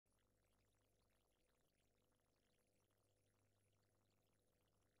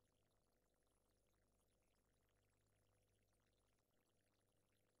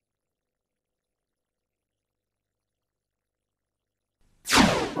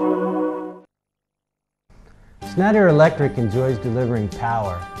Schneider Electric enjoys delivering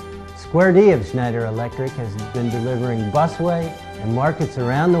power. Square D of Schneider Electric has been delivering busway and markets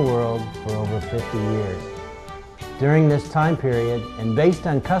around the world for over 50 years. During this time period, and based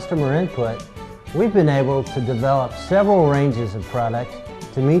on customer input, we've been able to develop several ranges of products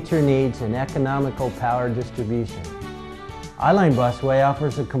to meet your needs in economical power distribution. I-Line Busway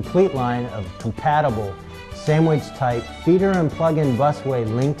offers a complete line of compatible sandwich-type feeder and plug-in busway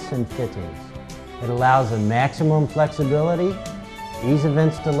links and fittings. It allows a maximum flexibility, ease of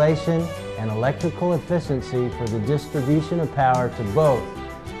installation, and electrical efficiency for the distribution of power to both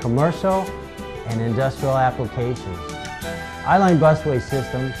commercial and industrial applications. I-Line busway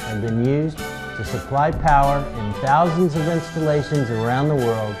systems have been used to supply power in thousands of installations around the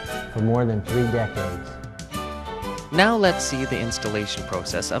world for more than 3 decades. Now let's see the installation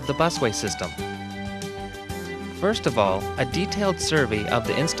process of the busway system. First of all, a detailed survey of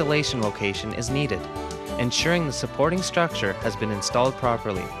the installation location is needed, ensuring the supporting structure has been installed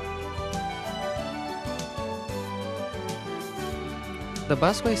properly. The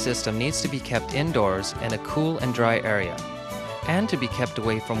busway system needs to be kept indoors in a cool and dry area, and to be kept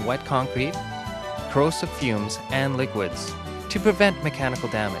away from wet concrete, corrosive fumes, and liquids to prevent mechanical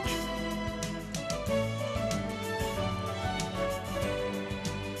damage.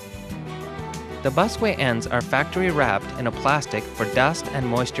 The busway ends are factory wrapped in a plastic for dust and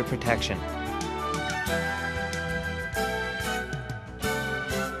moisture protection.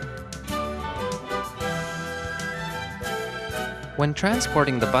 When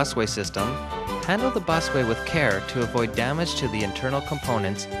transporting the busway system, handle the busway with care to avoid damage to the internal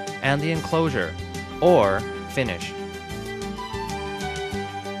components and the enclosure, or finish.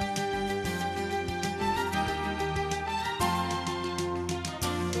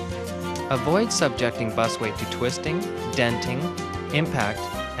 Avoid subjecting busway to twisting, denting, impact,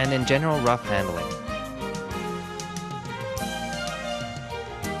 and in general rough handling.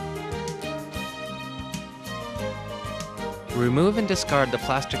 Remove and discard the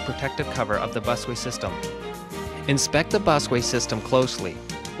plastic protective cover of the busway system. Inspect the busway system closely.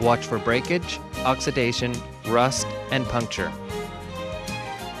 Watch for breakage, oxidation, rust, and puncture.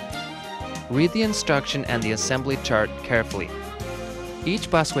 Read the instruction and the assembly chart carefully.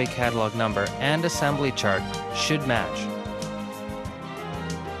 Each busway catalog number and assembly chart should match.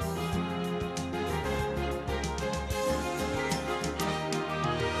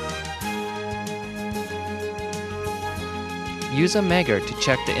 Use a megger to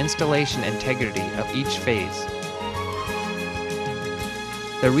check the installation integrity of each phase.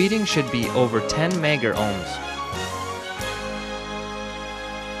 The reading should be over 10 megger ohms.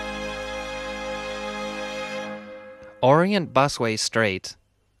 Orient busway straight,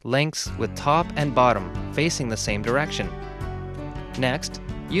 lengths with top and bottom facing the same direction. Next,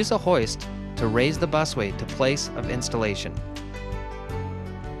 use a hoist to raise the busway to place of installation.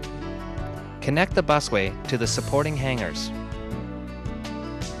 Connect the busway to the supporting hangers.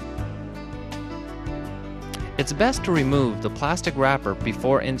 It's best to remove the plastic wrapper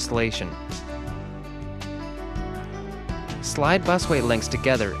before installation. Slide busway links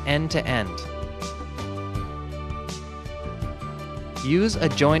together end to end. Use a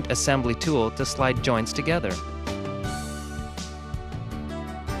joint assembly tool to slide joints together.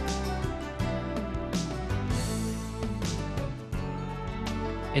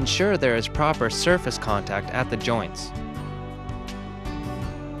 Ensure there is proper surface contact at the joints.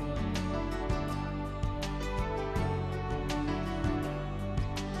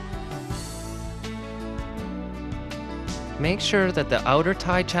 Make sure that the outer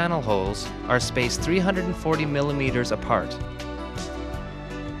tie channel holes are spaced 340 millimeters apart.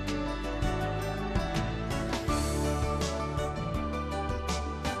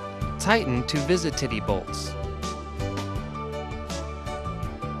 Tighten to visibility bolts.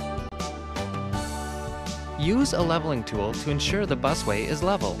 Use a leveling tool to ensure the busway is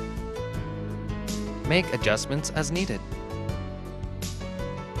level. Make adjustments as needed.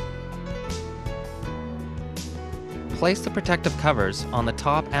 Place the protective covers on the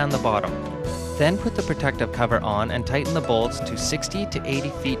top and the bottom. Then put the protective cover on and tighten the bolts to 60 to 80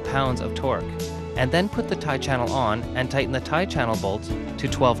 feet-pounds of torque. And then put the tie channel on and tighten the tie channel bolts to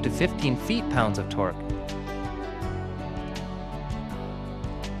 12 to 15 feet-pounds of torque.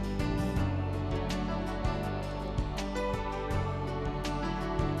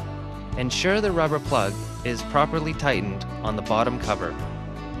 Ensure the rubber plug is properly tightened on the bottom cover.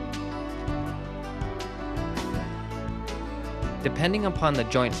 Depending upon the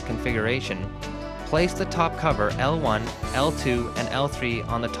joint's configuration, place the top cover L1, L2, and L3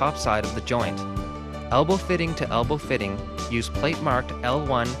 on the top side of the joint. Elbow fitting to elbow fitting, use plate marked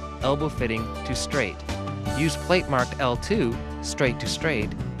L1 elbow fitting to straight. use plate marked L2, straight to straight,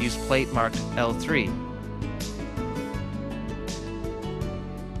 use plate marked L3.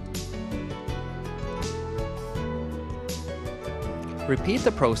 Repeat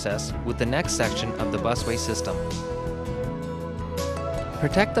the process with the next section of the busway system.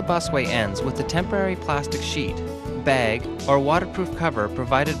 Protect the busway ends with a temporary plastic sheet, bag, or waterproof cover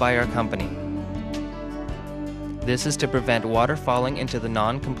provided by our company. This is to prevent water falling into the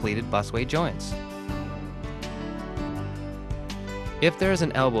non-completed busway joints. If there is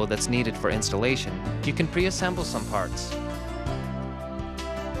an elbow that's needed for installation, you can pre-assemble some parts.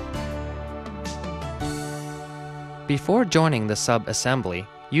 Before joining the sub-assembly,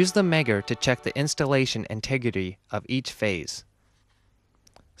 use the megger to check the installation integrity of each phase.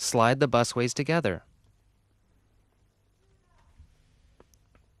 Slide the busways together.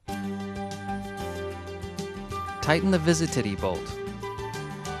 Tighten the visibility bolt.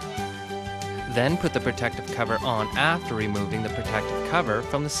 Then put the protective cover on after removing the protective cover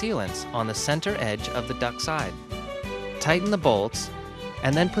from the sealants on the center edge of the duct side. Tighten the bolts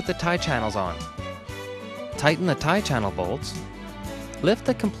and then put the tie channels on. Tighten the tie channel bolts. Lift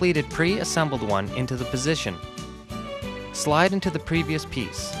the completed pre-assembled one into the position. Slide into the previous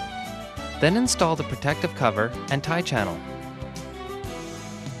piece. Then install the protective cover and tie channel.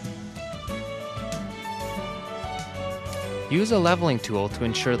 Use a leveling tool to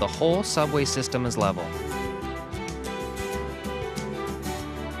ensure the whole subway system is level.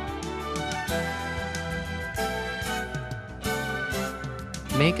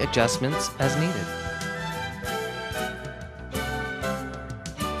 Make adjustments as needed.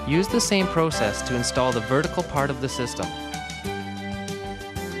 Use the same process to install the vertical part of the system.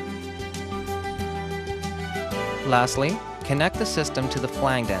 Lastly, connect the system to the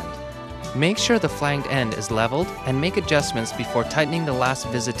flanged end. Make sure the flanged end is leveled and make adjustments before tightening the last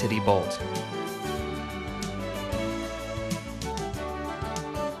visibility bolt.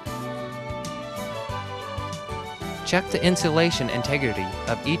 Check the insulation integrity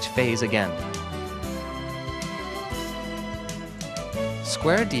of each phase again.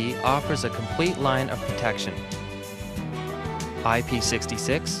 Square D offers a complete line of protection.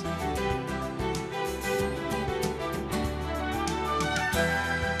 IP66,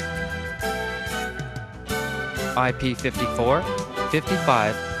 IP54,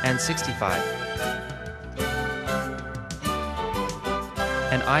 55, and 65,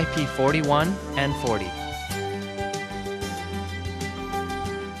 and IP41 and 40.